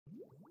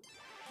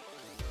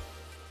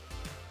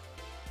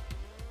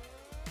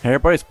Hey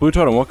everybody, it's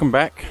BlueToad and welcome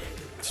back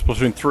to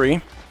Splatoon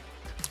 3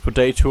 for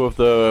day 2 of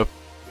the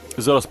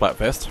Zelda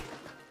Splatfest.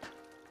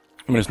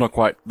 I mean, it's not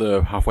quite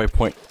the halfway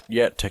point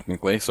yet,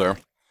 technically, so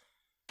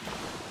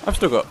I've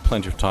still got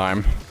plenty of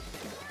time.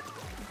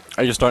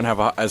 I just don't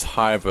have as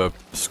high of a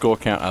score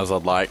count as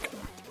I'd like.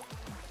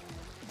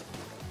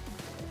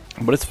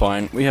 But it's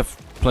fine, we have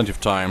plenty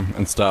of time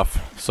and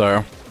stuff,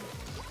 so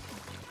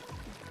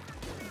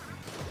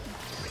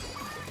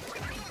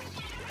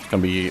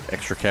gonna be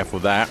extra careful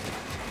with that.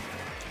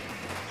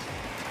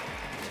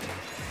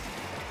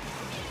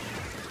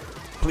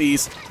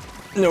 Please.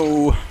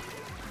 No.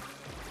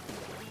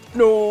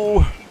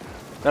 No.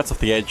 That's off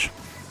the edge.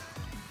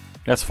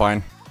 That's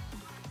fine.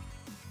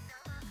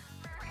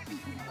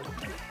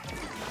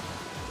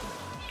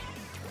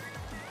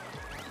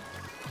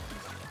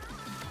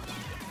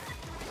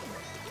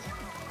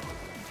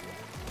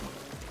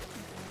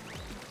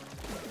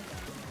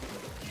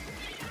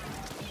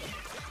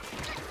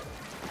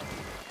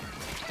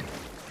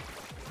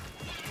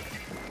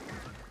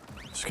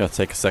 Just gotta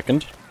take a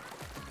second.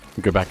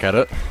 Go back at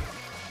it.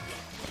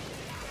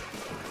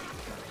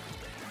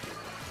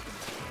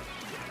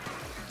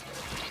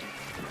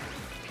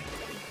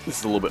 This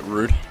is a little bit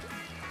rude.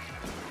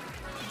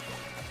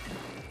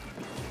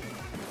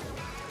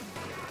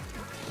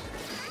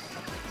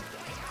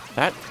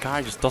 That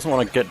guy just doesn't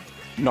want to get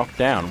knocked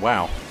down.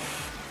 Wow.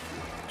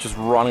 Just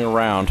running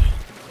around.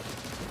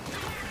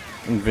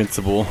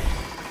 Invincible.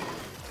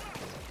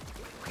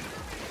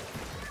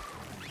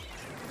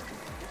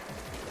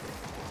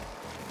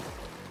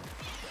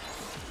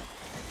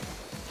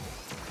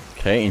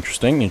 Okay,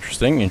 interesting.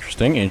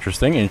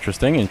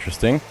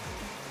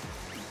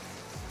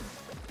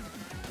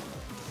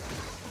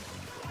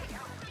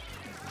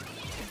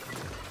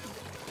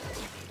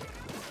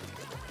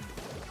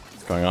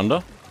 Going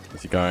under?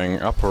 Is he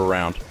going up or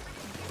around?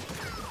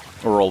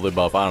 Or all the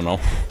above? I don't know.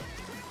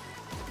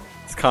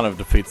 This kind of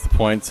defeats the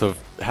points of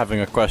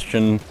having a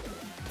question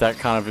that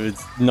kind of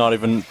is not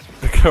even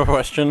a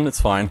question.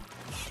 It's fine.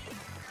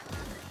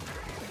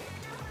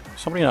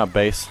 Somebody in our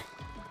base.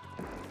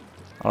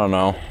 I don't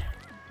know.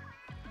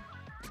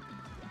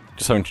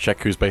 Just having to check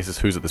whose base is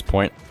whose at this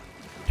point,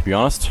 to be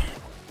honest.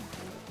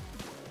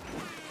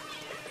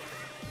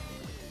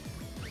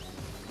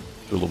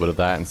 Do a little bit of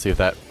that and see if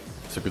that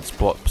it's a good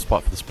spot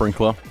for the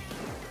sprinkler.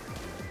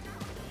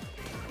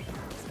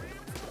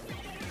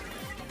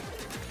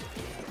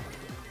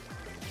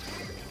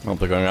 Oh,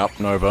 they're going up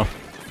and over.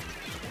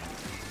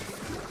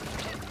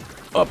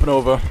 Up and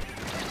over.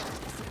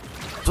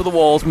 To the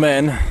walls,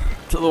 men.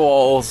 To the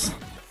walls.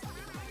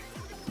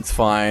 It's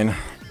fine.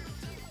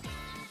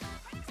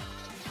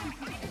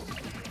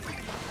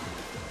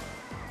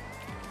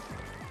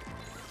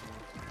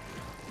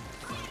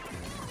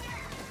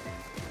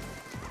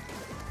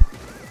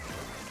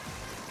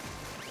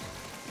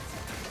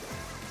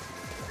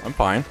 I'm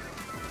fine.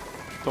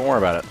 Don't worry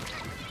about it.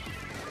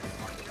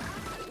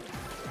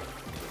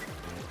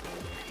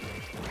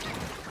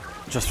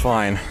 Just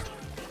fine.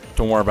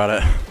 Don't worry about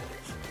it.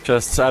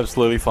 Just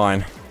absolutely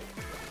fine.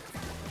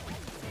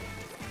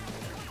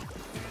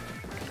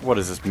 What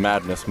is this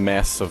madness?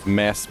 Madness.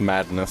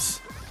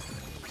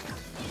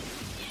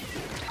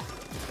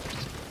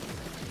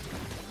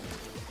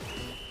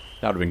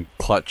 That would have been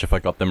clutch if I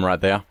got them right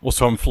there.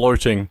 Also, I'm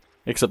floating.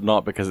 Except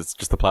not, because it's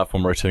just the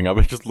platform rotating up.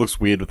 It just looks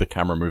weird with the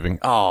camera moving.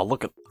 Oh,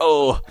 look at...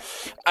 Oh!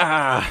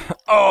 Ah!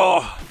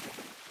 Oh!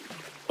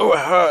 Oh, it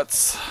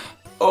hurts!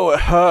 Oh,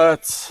 it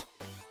hurts!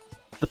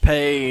 The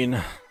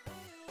pain!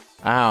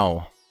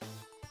 Ow.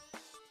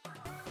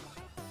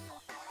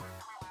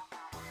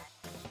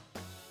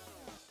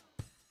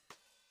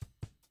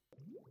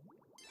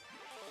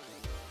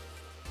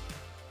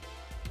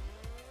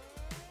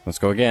 Let's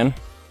go again.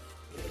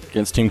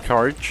 Against Team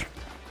Courage.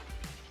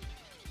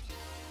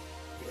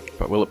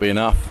 But will it be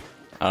enough?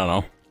 I don't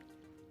know.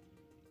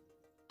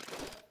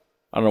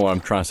 I don't know what I'm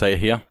trying to say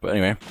here, but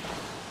anyway.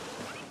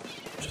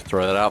 Just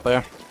throw that out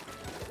there.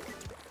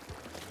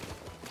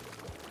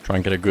 Try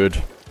and get a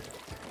good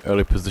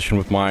early position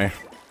with my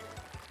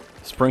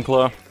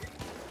sprinkler.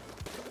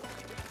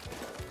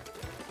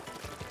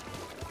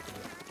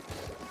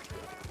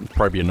 It'd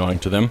probably be annoying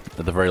to them,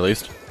 at the very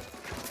least.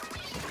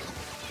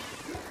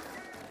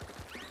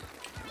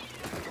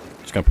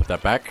 Just gonna put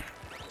that back.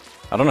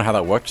 I don't know how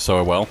that worked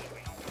so well.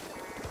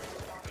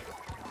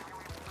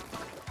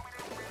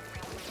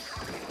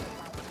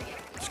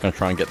 Gonna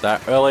try and get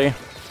that early,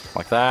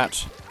 like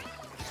that.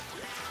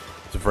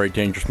 It's a very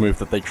dangerous move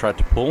that they tried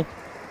to pull.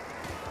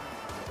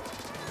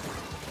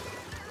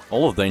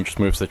 All of the dangerous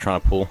moves they're trying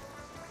to pull.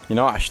 You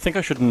know, I think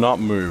I should not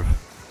move.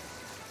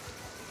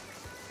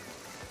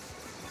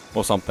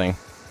 Or something.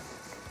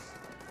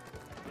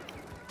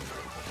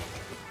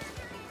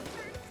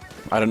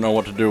 I don't know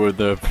what to do with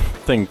the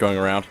thing going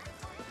around.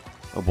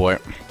 Oh boy.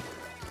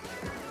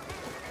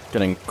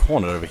 Getting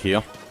cornered over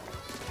here.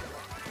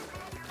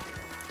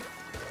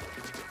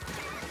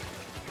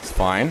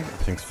 Fine.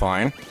 Everything's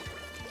fine.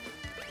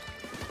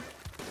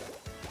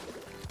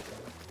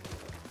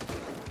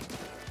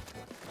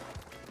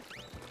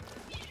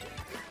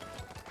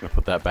 Gonna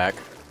put that back.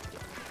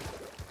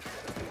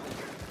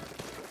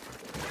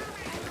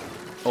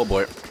 Oh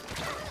boy.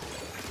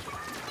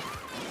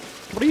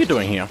 What are you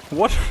doing here?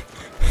 What?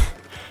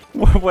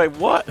 Wait,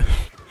 what?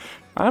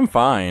 I'm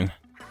fine.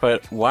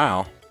 But,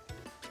 wow.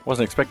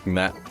 Wasn't expecting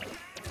that.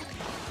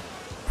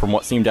 From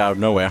what seemed out of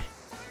nowhere.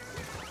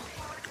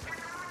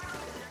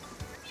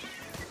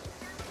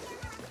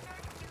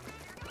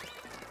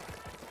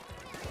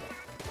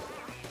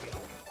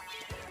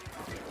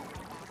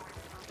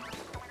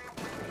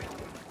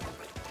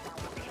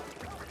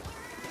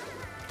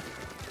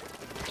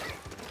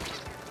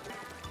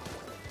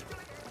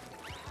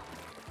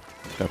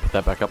 Gonna put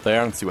that back up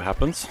there and see what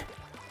happens.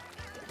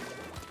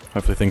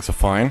 Hopefully things are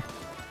fine.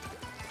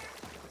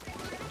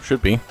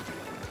 Should be. A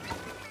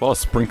lot of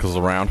sprinkles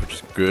around, which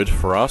is good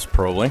for us,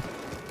 probably.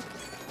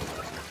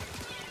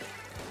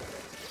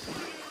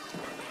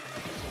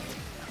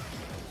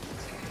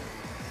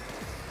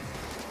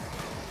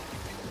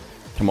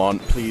 Come on,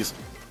 please.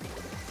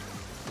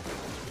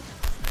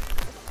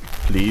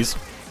 Please.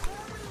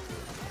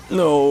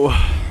 No.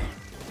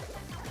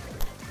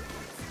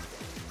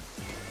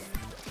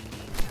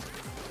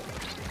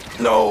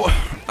 No.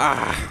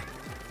 Ah.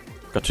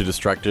 Got too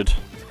distracted.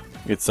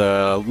 It's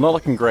not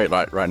looking great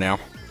right now.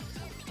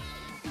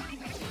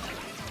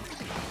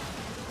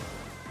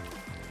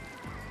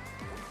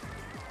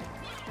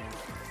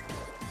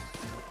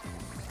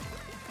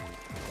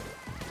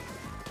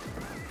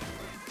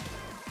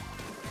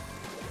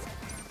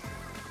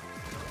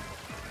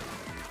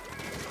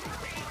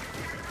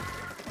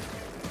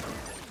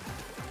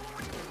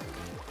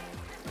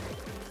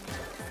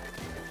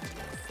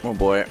 Oh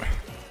boy.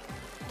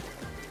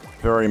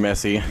 Very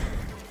messy.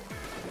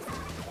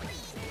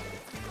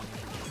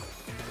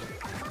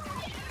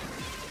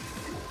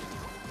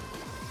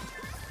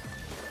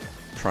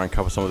 Try and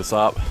cover some of this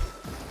up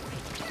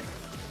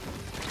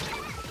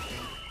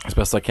as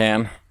best I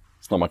can.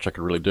 There's not much I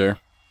could really do.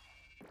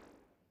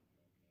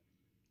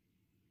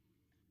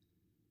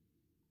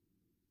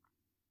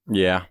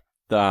 Yeah,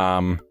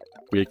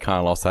 we kind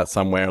of lost that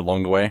somewhere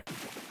along the way.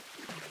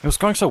 It was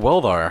going so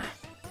well though.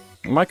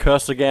 Am I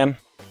cursed again?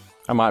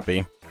 I might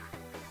be.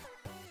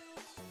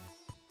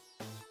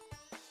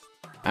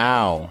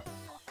 Ow.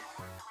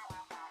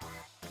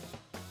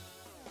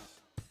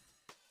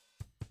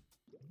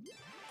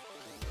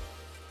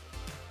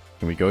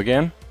 Can we go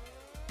again?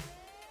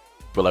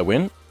 Will I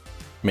win?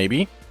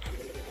 Maybe?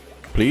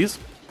 Please?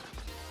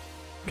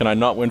 Can I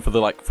not win for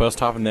the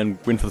first half and then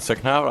win for the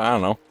second half? I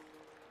don't know.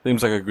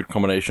 Seems like a good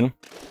combination.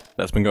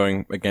 That's been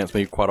going against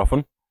me quite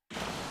often.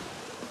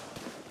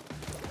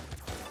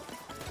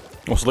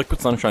 Also, Liquid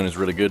Sunshine is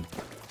really good.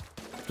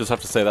 Just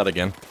have to say that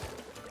again.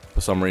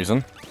 For some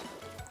reason.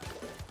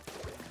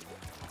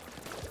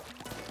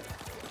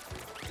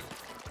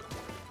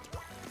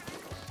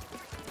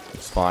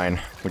 It's fine.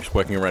 We're just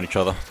working around each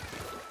other.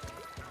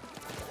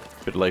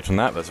 Bit late on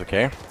that, that's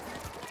okay.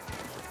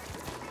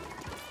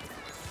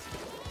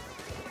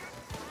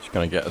 Just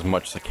gonna get as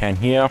much as I can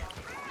here.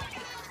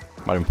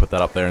 Might even put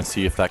that up there and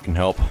see if that can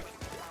help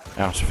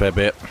out a fair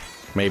bit.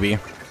 Maybe.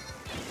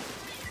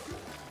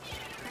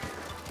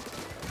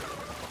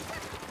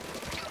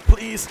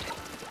 Please!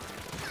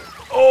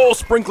 Oh,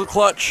 sprinkler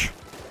clutch!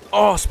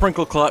 Oh,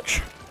 sprinkler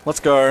clutch. Let's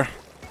go.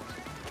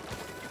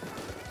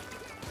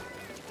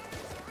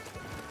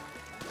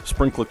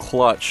 Sprinkler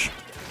clutch.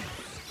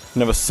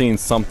 Never seen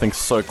something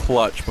so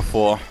clutch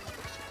before.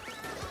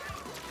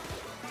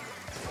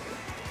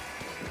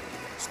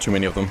 There's too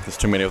many of them. There's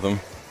too many of them.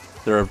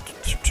 There are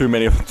too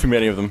many of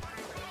them.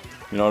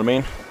 You know what I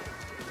mean?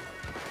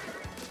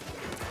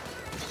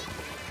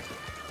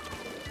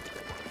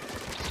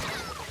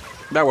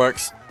 That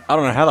works. I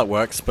don't know how that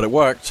works, but it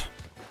worked.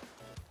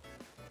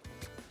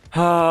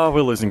 Ah,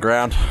 we're losing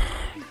ground.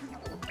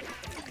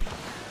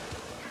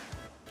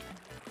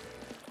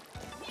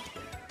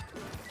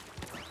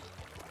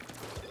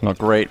 Not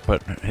great,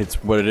 but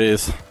it's what it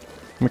is.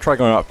 Let me try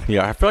going up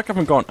here. I feel like I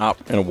haven't gone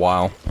up in a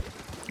while.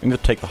 I need to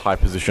take the high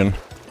position.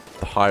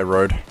 The high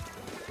road.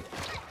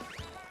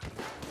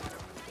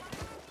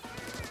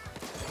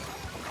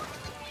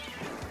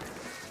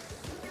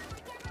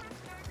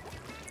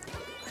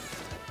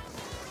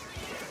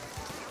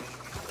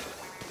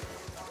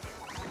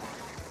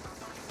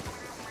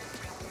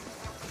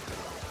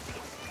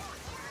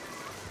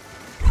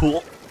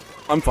 Cool.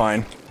 I'm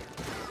fine.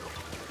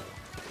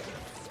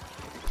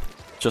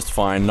 Just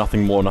fine,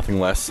 nothing more, nothing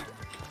less.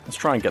 Let's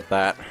try and get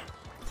that,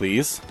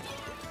 please.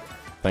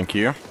 Thank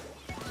you.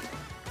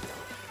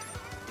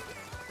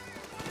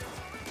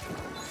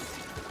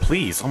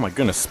 Please, oh my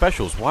goodness,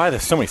 specials. Why are there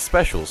so many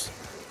specials?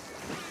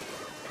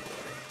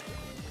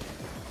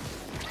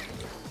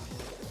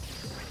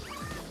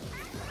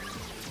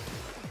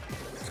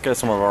 Let's get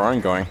some of our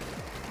own going.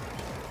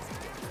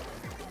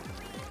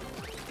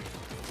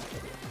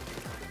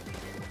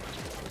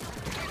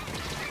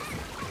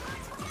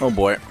 Oh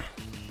boy.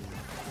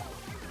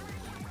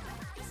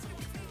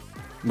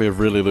 We're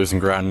really losing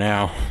ground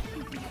now.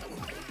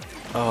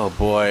 Oh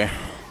boy.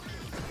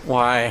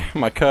 Why?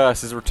 My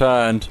curse is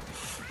returned.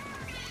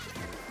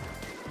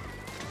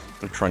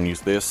 I'll try and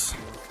use this.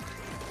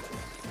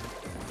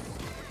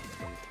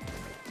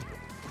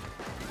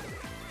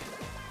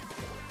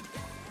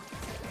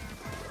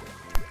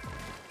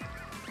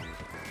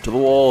 To the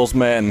walls,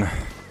 men.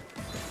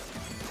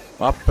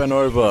 Up and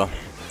over.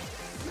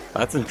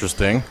 That's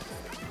interesting.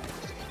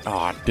 Oh,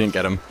 I didn't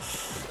get him.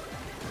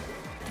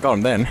 Got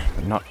him then,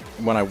 but not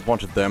when I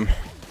wanted them.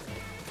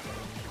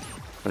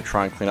 I'm gonna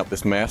try and clean up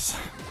this mess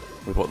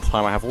with what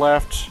time I have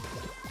left,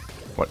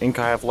 what ink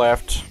I have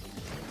left.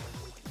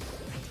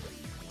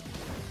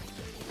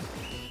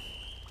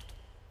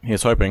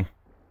 Here's hoping.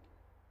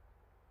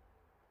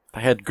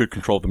 I had good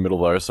control of the middle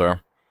though, so...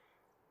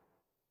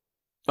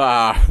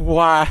 Ah,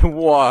 why,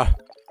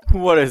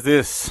 what is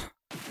this?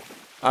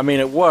 I mean,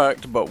 it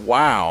worked, but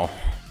wow.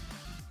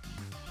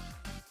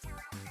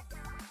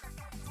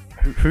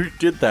 Who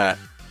did that?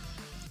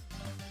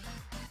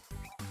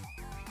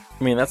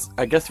 I mean, that's...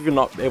 I guess if you're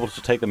not able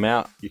to take them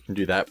out, you can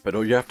do that, but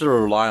you have to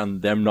rely on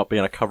them not being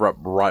able to cover up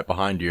right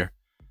behind you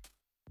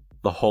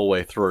the whole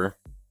way through.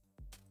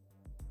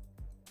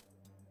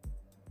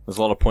 There's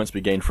a lot of points to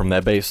be gained from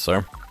their base,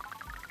 so...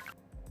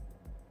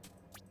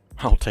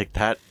 I'll take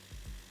that.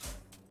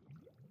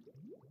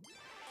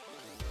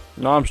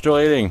 No, I'm still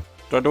eating.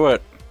 Don't do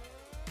it.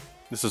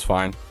 This is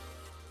fine.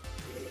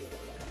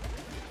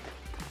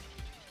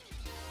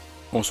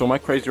 Also, am I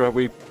crazy or have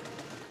we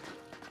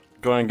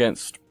going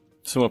against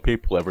similar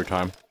people every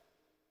time?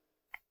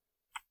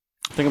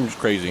 I think I'm just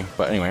crazy,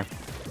 but anyway.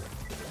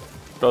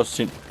 Does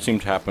seem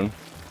to happen.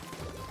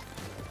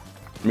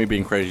 Me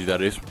being crazy,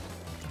 that is.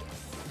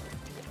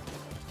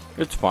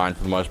 It's fine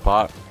for the most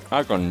part.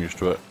 I've gotten used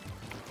to it.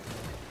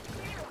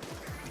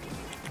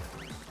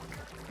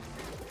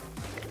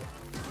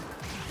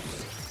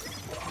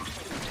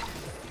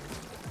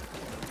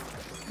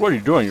 What are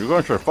you doing? You're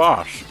going so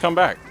fast. Come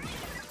back.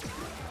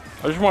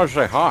 I just wanted to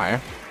say hi.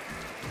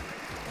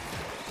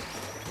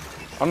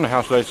 I don't know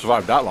how they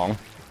survived that long.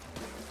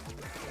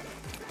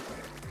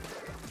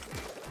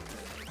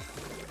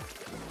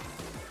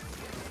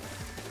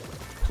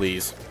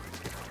 Please.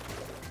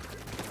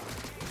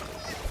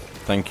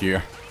 Thank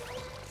you.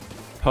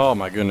 Oh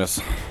my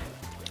goodness.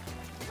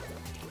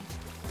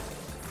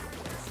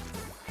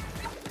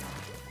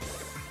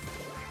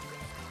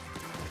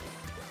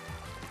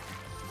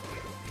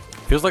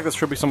 Feels like there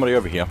should be somebody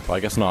over here, but I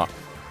guess not.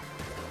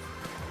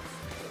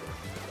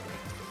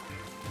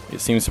 It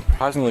seems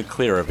surprisingly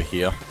clear over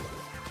here.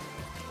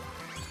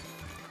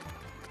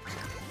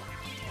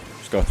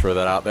 Just gonna throw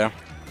that out there.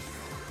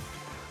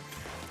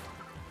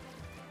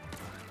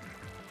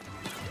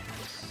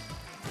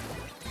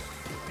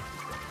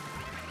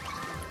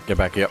 Get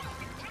back here.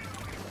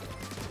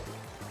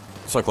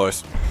 So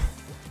close.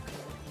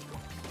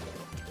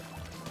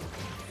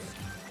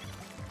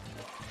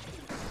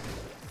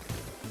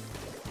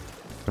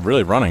 They're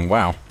really running,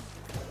 wow.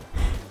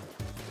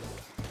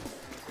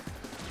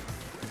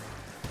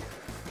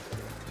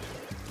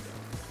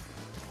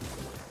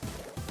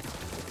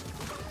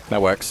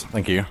 That works,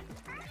 thank you.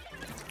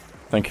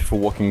 Thank you for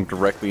walking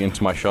directly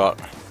into my shot.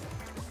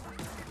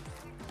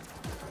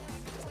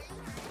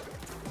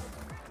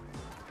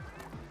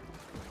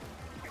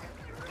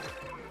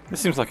 This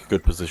seems like a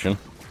good position.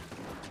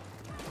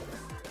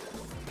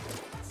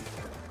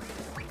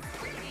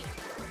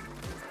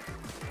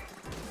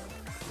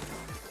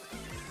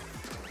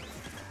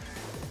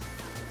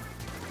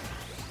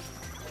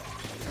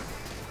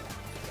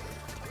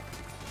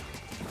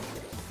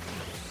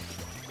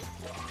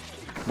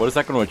 What is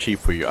that going to achieve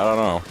for you? I don't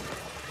know.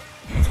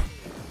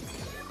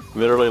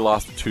 Literally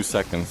lost 2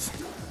 seconds.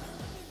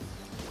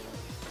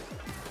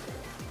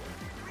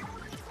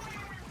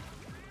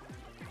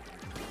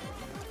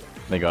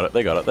 They got it,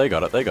 they got it, they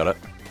got it, they got it.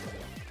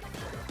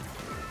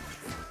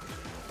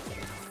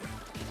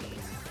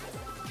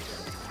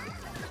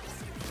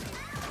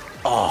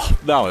 Oh,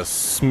 that was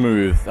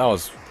smooth. That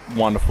was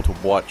wonderful to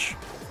watch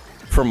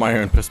from my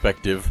own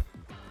perspective.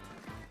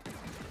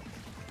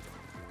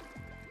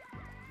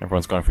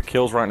 Everyone's going for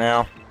kills right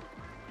now.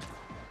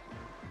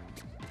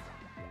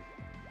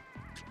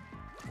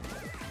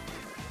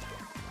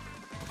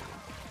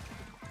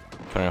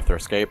 Cutting off their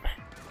escape.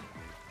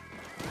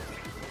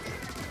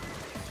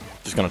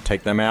 Just gonna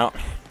take them out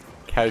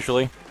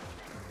casually.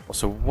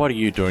 Also, what are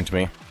you doing to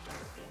me?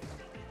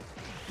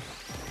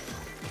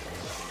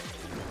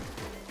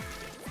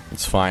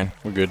 It's fine.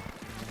 We're good.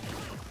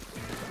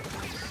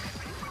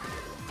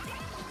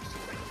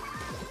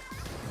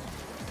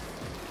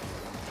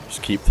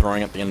 Just keep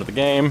throwing at the end of the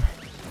game.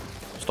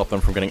 Stop them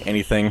from getting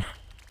anything.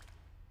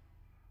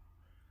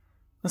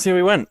 Let's see how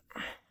we went.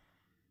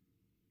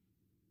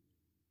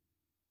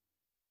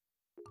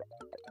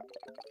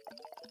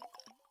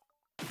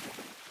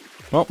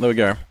 Well, there we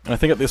go. And I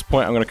think at this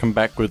point I'm going to come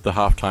back with the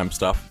halftime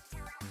stuff.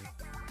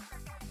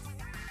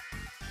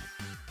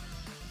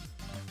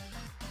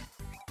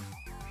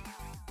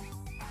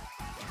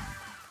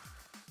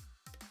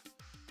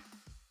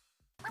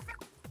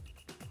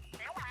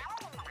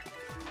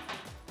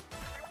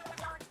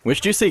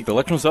 Which do you seek? The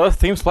Legend of Zelda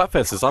themed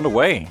Splatfest is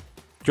underway.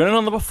 Join in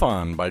on the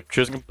fun by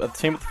choosing a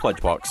team with the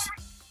pledge box.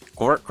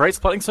 Great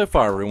splatting so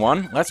far,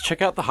 everyone. Let's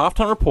check out the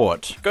halftime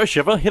report. Go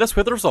Shiver, hit us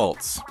with the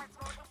results.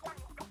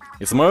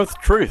 It's the moment of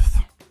truth,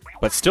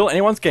 but still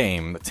anyone's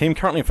game. The team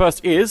currently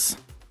first is...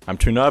 I'm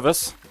too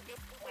nervous.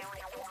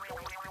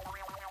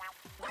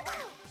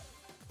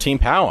 Team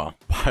Power,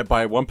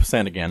 by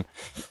 1% again.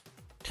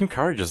 Team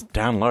Courage is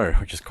down low,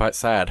 which is quite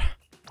sad.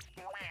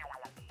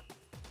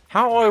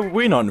 How are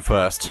we not in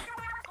first?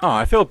 Oh,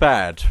 I feel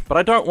bad, but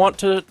I don't want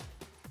to...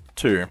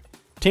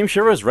 Team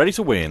Shiro is ready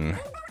to win.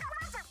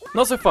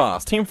 Not so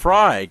fast. Team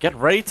Fry, get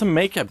ready to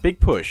make a big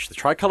push. The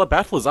Tricolor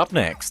Battle is up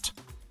next.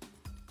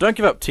 Don't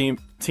give up, Team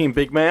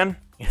Big Man.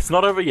 It's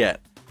not over yet.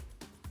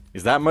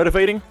 Is that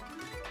motivating?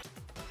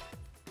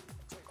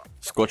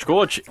 Scorch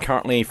Gorge,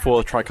 currently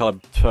for the Tricolor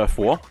Turf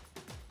War.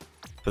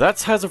 But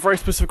that has a very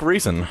specific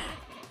reason.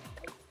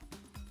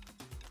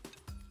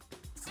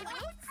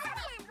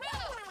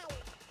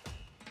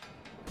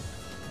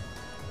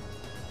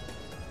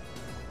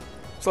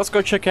 So let's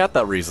go check out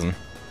that reason.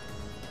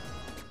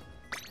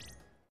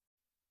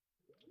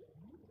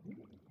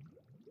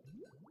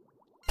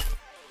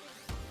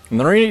 And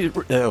the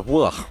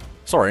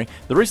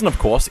reason, of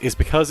course, is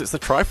because it's the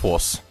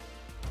Triforce.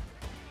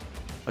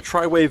 A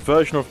tri-wave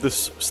version of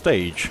this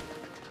stage.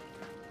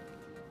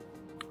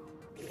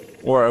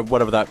 Or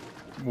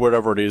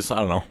whatever it is, I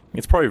don't know.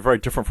 It's probably very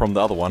different from the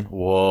other one.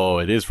 Whoa,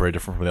 it is very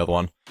different from the other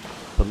one.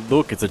 But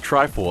look, it's a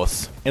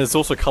Triforce. And it's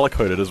also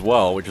color-coded as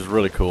well, which is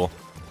really cool.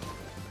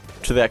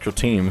 To the actual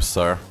teams,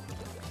 so...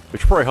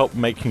 which probably help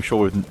making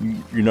sure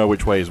you know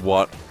which way is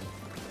what.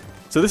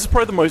 So this is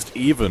probably the most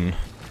even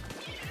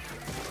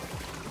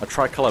a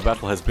Tricolor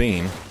battle has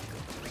been.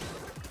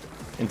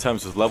 In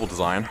terms of level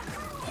design.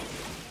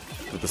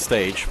 With the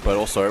stage, but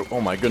also...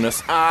 oh my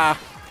goodness, ah!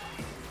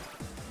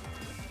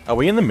 Are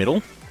we in the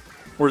middle?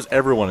 Or is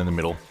everyone in the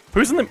middle?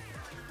 Who's in the...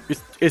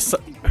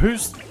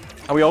 who's...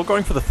 are we all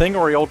going for the thing,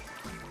 or are we all...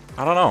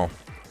 I don't know.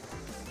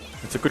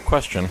 It's a good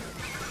question.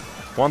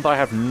 One that I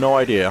have no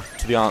idea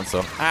to the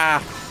answer.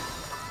 Ah!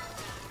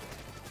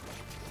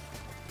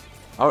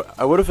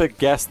 I would have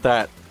guessed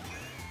that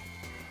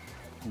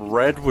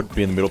red would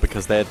be in the middle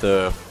because they're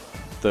the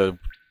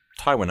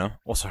tie winner.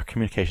 Also,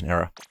 communication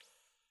error.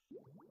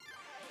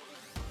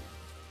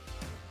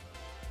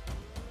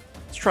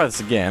 Let's try this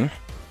again.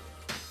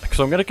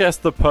 So I'm gonna guess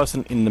the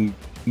person in the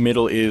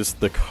middle is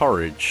the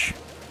Courage.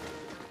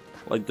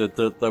 Like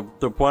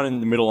the one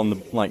in the middle on the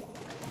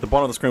the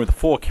bottom of the screen with the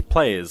 4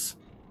 players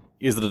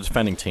is the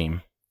defending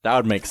team. That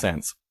would make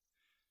sense.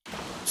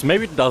 So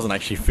maybe it doesn't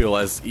actually feel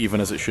as even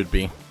as it should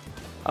be.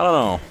 I don't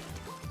know.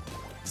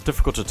 It's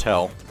difficult to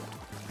tell.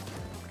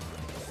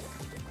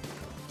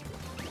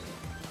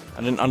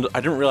 I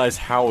didn't realize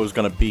how it was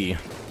gonna be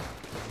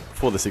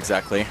for this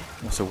exactly.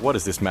 So what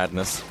is this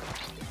madness?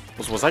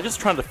 Was I just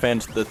trying to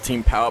defend the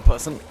Team Power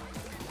person?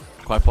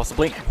 Quite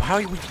possibly. How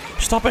are you...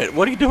 stop it!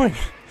 What are you doing?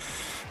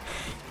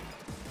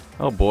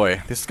 Oh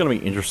boy, this is gonna be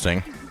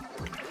interesting.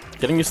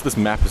 Getting used to this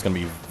map is gonna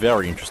be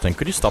very interesting.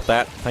 Could you stop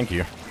that? Thank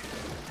you.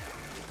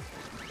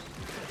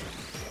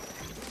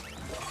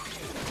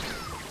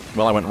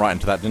 Well, I went right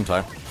into that, didn't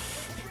I?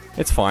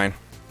 It's fine.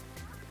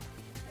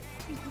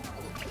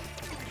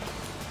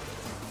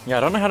 Yeah, I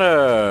don't know how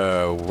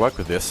to work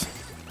with this.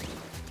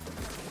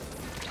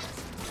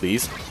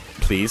 Please.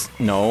 Please.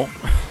 No.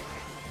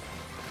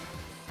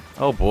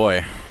 Oh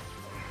boy.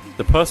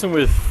 The person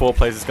with 4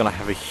 players is gonna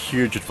have a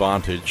huge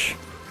advantage.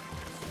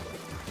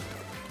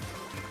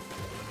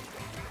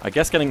 I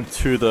guess getting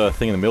to the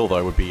thing in the middle,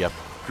 though, would be a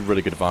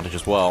really good advantage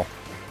as well.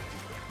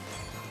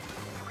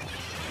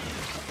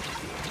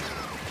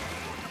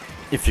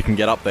 If you can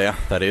get up there,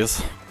 that is,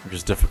 which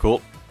is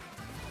difficult.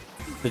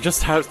 They're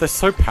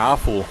so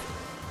powerful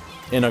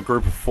in a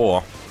group of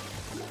 4.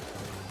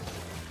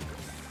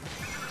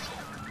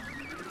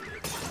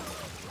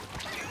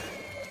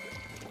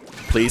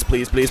 Please,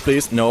 please, please,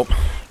 please. Nope.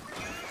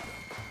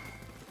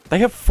 They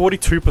have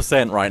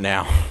 42% right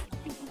now.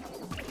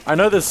 I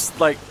know there's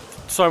like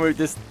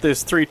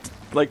there's 2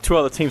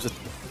 other teams that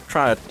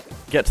try to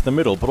get to the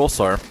middle, but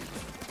also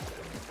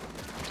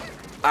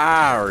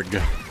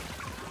arg.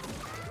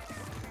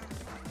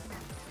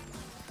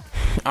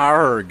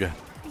 Arg.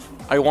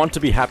 I want to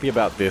be happy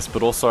about this,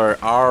 but also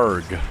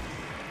arg.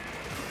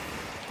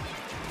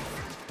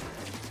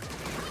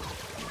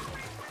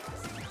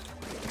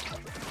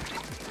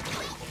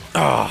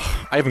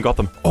 Ah, I haven't got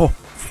them. Oh,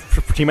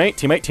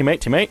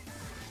 teammate.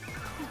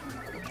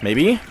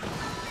 Maybe?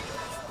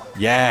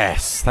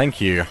 Yes,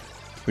 thank you.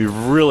 We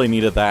really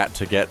needed that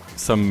to get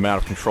some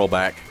amount of control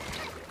back.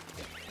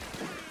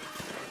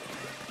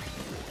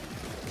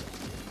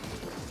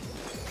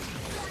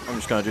 I'm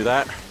just gonna do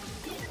that.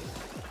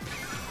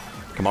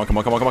 Come on.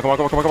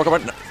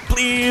 No,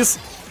 please!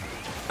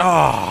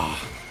 Ah!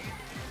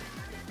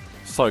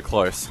 So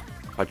close.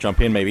 If I jump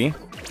in, maybe.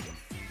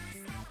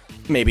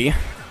 Maybe.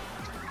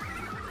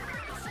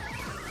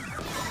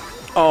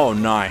 Oh,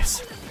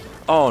 nice.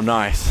 Oh,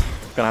 nice.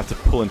 Gonna have to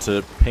pull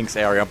into Pink's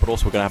area, but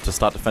also we're gonna have to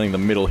start defending the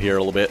middle here a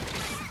little bit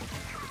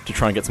to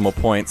try and get some more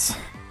points.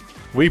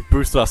 We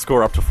boosted our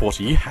score up to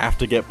 40. You have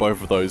to get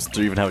both of those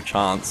to even have a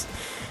chance.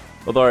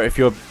 Although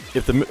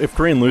if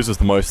green loses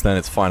the most, then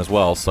it's fine as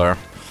well. So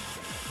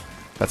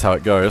that's how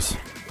it goes.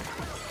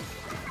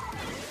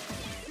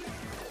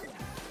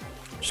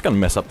 Just gonna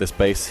mess up this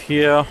base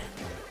here.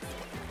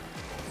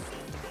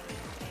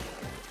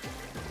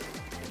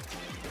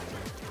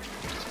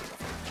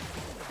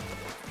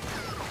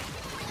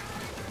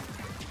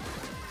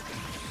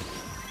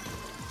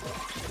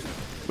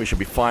 We should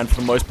be fine for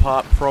the most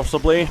part,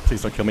 possibly.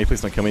 Please don't kill me,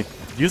 please don't kill me.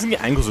 Using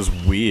the angles is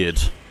weird.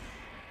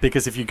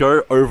 Because if you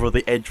go over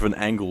the edge of an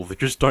angle, they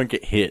just don't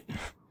get hit.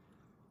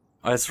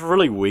 It's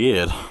really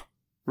weird.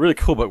 Really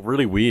cool, but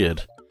really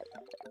weird.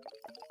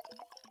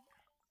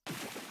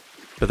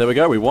 But there we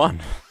go, we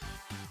won.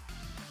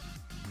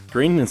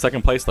 Green in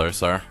second place though,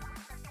 so...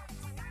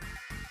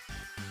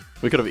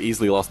 we could have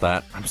easily lost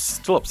that. I'm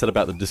still upset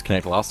about the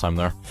disconnect last time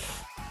though.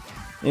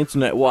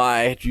 Internet,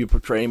 why do you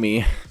betray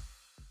me?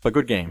 But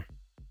good game.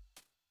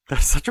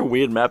 That's such a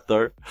weird map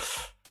though.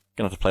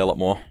 Gonna have to play a lot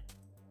more.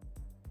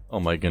 Oh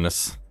my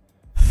goodness.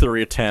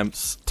 3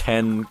 attempts,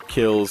 10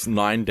 kills,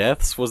 9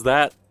 deaths, was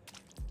that?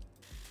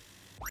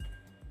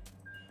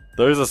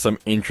 Those are some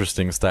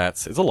interesting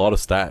stats. It's a lot of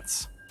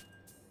stats.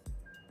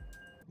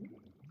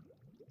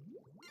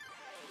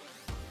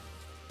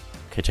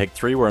 Okay, take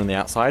 3, we're on the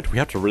outside. We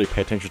have to really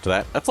pay attention to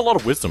that. That's a lot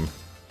of wisdom.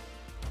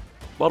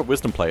 A lot of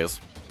wisdom players.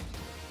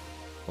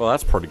 Well,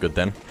 that's pretty good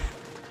then.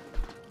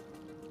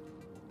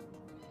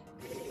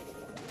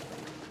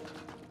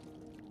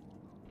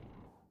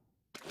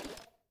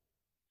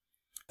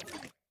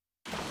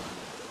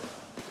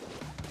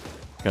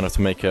 Gonna have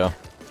to make a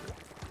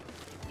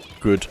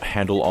good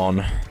handle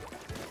on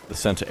the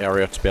center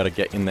area to be able to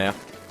get in there.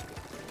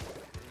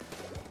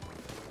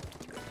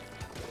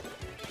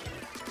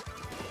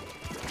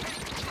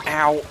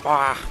 Ow!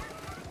 Ah!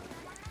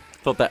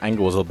 Thought that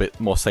angle was a little bit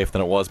more safe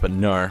than it was, but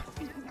no.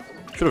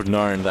 Should have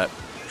known that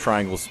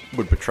triangles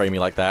would betray me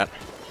like that.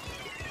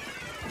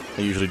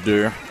 They usually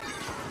do.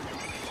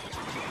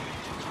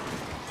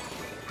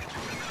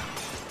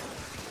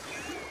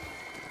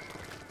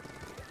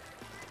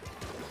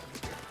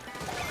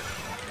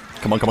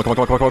 Come on, come on, come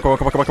on, come on, come on, come on,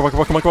 come on, come on, come on,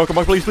 come on, come on, come on, come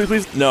on, please, please,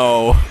 please.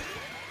 No.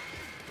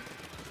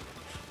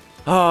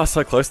 Ah,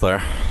 so close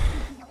there.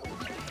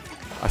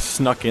 I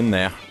snuck in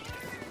there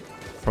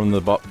from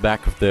the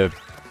back of their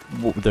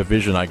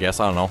vision, I guess.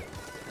 I don't know.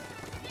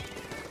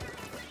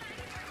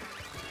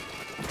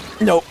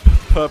 Nope.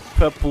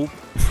 Purple.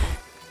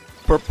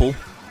 Purple.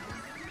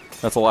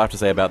 That's all I have to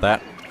say about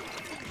that.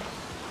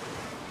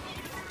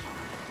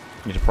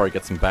 Need to probably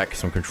get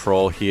some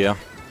control here.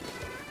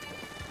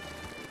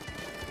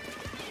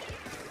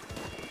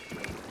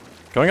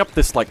 Going up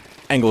this, like,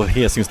 angle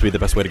here seems to be the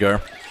best way to go.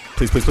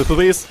 Please, please, please,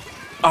 please.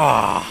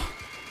 Ah!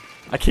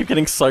 I keep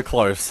getting so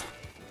close.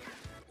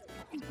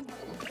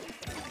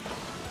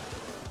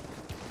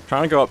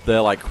 Trying to go up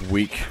there, like,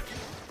 weak.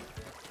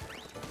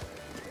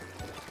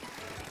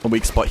 A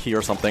weak spot here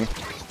or something.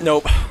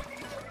 Nope. I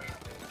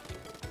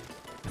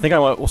think I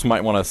also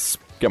might want to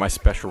get my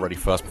special ready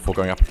first before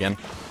going up again.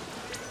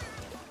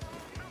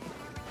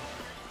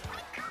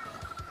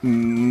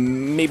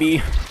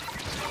 Maybe.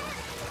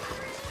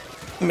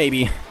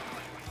 Maybe.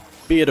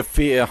 Beard of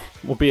Fear.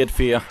 Or Beard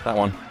Fear. That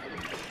one.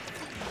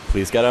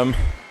 Please get him.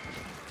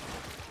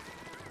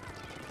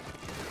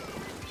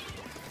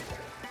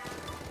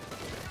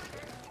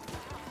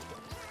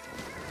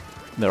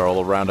 They're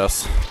all around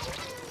us.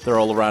 They're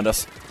all around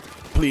us.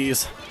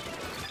 Please.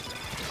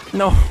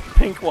 No.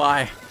 Pink,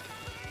 why?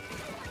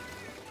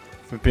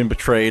 We've been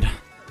betrayed.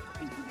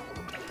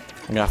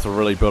 I'm gonna have to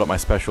really build up my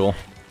special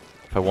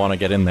if I want to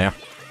get in there.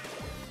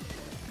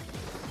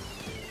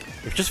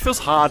 It just feels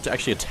hard to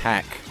actually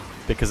attack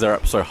because they're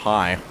up so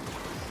high.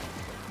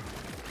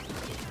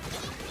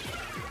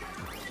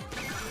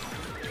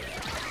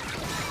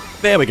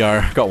 There we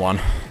go, got one.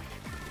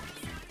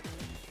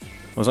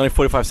 There's only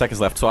 45 seconds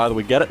left, so either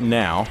we get it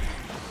now,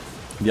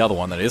 the other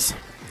one that is,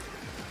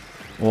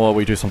 or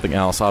we do something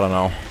else, I don't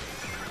know.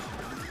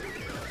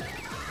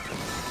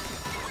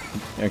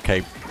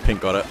 Okay,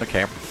 pink got it,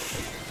 okay.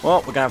 Well,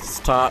 we're gonna have to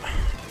start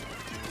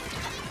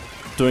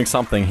doing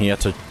something here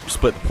to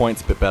split the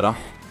points a bit better.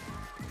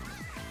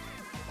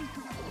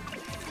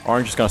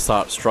 Orange is gonna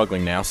start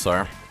struggling now,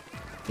 so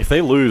if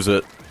they lose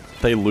it,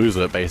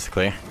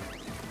 basically.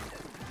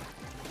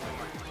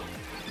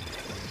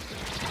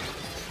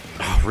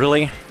 Oh,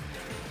 really?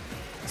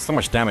 So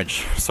much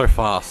damage, so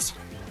fast.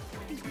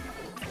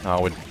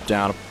 Oh, we're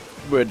down.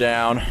 We're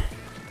down.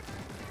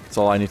 That's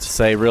all I need to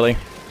say, really.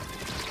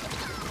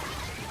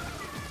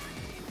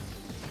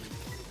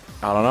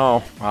 I don't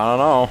know. I don't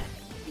know.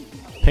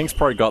 Pink's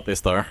probably got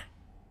this, though.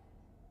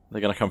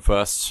 They're gonna come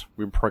first.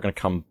 We're probably gonna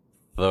come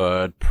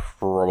third,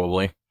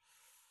 probably.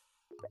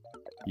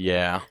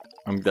 Yeah,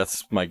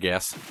 that's my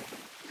guess.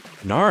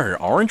 No,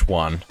 orange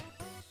won.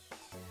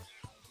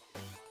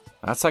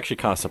 That's actually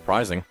kind of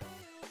surprising.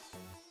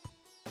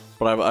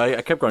 But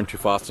I kept going too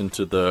fast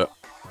into the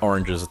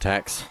orange's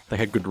attacks. They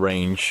had good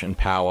range and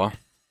power.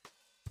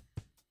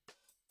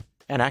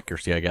 And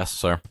accuracy, I guess,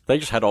 so they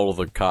just had all of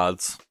the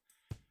cards.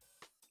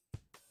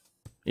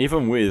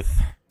 Even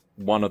with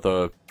one of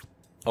the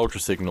Ultra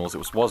Signals.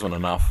 It wasn't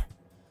enough.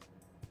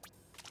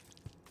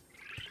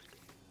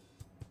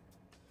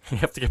 You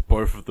have to get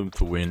both of them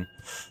to win.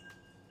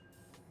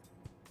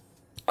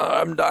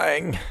 I'm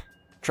dying.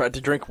 Tried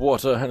to drink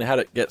water and had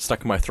it get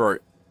stuck in my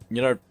throat.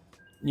 You know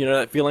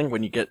that feeling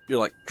when you're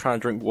like trying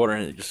to drink water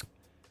and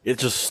it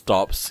just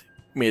stops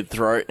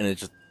mid-throat and it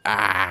just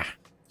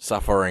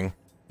suffering.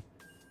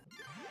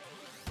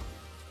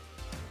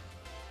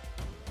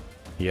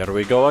 Here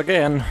we go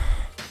again.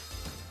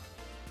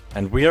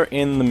 And we are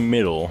in the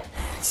middle.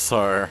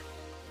 So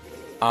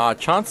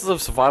chances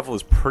of survival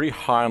is pretty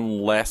high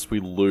unless we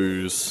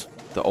lose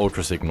the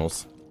Ultra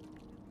Signals.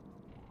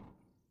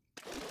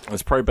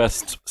 It's probably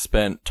best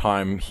spent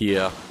time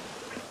here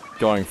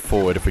going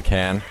forward if we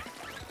can.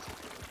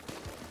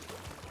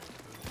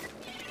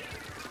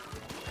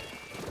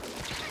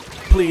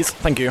 Please,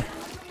 thank you.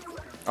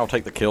 I'll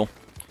take the kill.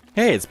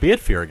 Hey, it's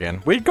Beardfear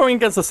again. We're going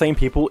against the same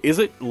people. Is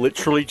it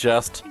literally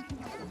just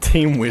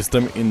Team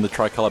Wisdom in the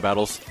Tricolor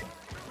battles?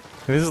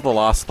 This is the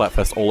last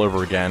Splatfest all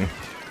over again.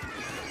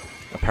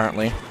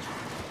 Apparently.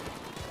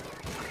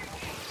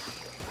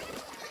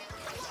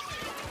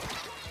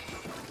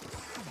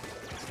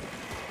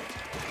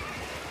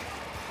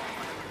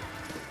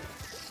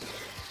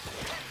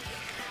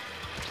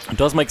 It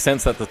does make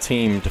sense that the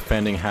team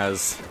defending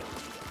has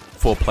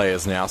 4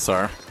 players now,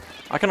 so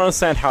I can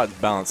understand how it's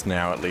balanced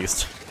now, at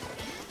least.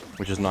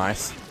 Which is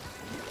nice.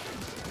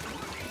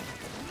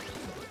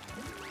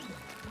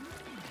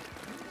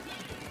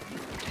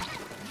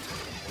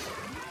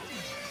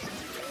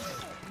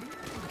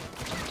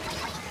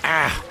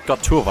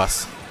 Got 2 of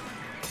us.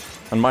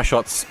 And my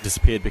shots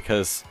disappeared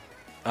because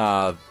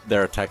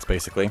their attacks,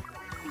 basically.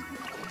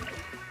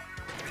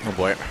 Oh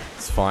boy,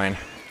 it's fine.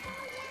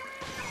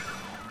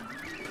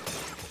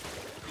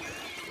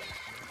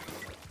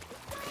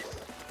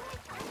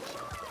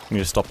 I need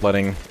to stop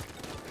letting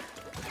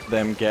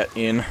them get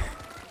in. I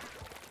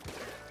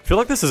feel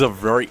like this is a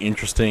very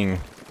interesting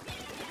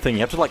thing.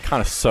 You have to like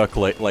kind of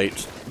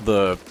circulate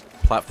the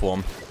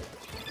platform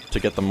to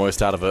get the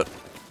most out of it.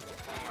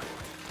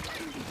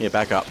 Yeah,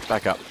 back up,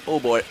 back up. Oh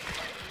boy.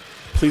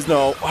 Please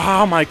no.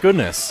 Oh my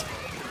goodness.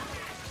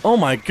 Oh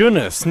my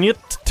goodness. Near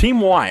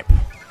team wipe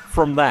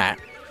from that.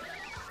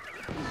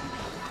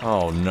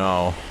 Oh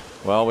no.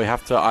 Well, we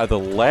have to either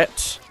we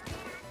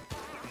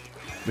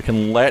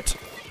can let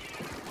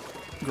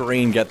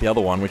green get the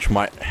other one, which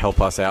might help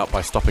us out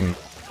by stopping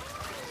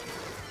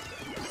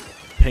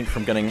pink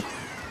from getting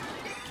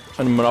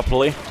a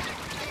monopoly.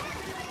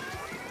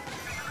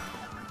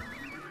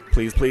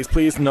 Please, please,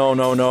 please. No,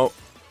 no, no.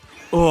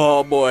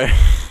 Oh boy.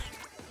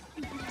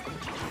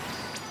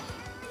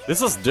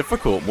 This is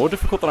difficult. More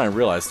difficult than I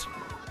realized.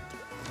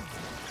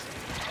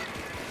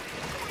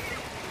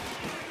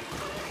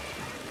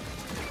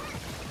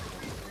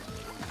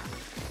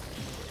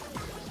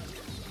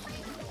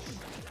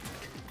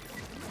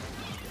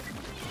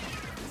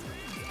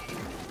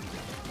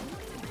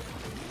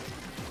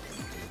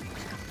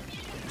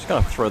 Just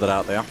gonna throw that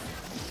out there.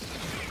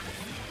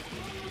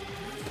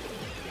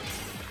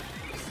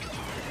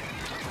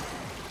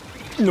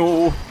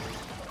 No.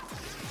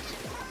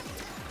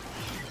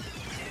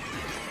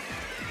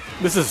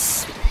 This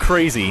is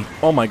crazy.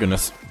 Oh my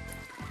goodness.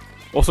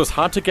 Also, it's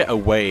hard to get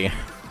away.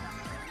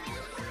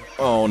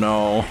 Oh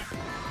no.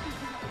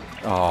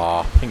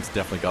 Oh, Pink's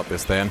definitely got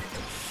this then.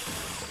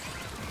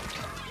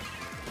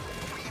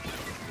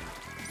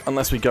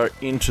 Unless we go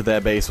into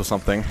their base or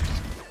something.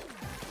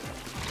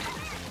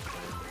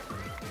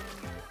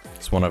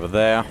 There's one over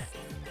there.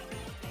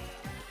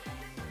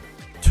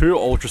 2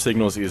 Ultra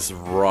Signals is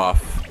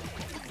rough.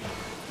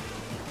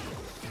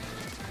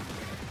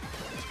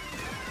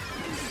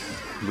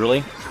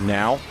 Really?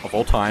 Now, of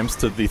all times,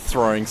 to be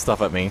throwing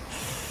stuff at me.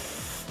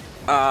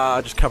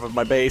 I just covered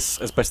my base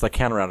as best I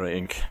can around the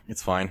ink.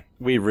 It's fine.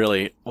 We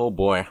really... Oh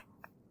boy.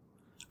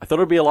 I thought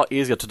it would be a lot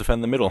easier to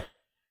defend the middle.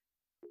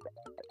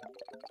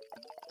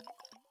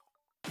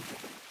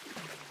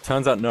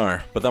 Turns out no,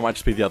 but that might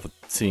just be the other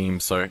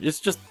team, so it's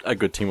just a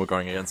good team we're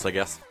going against, I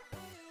guess.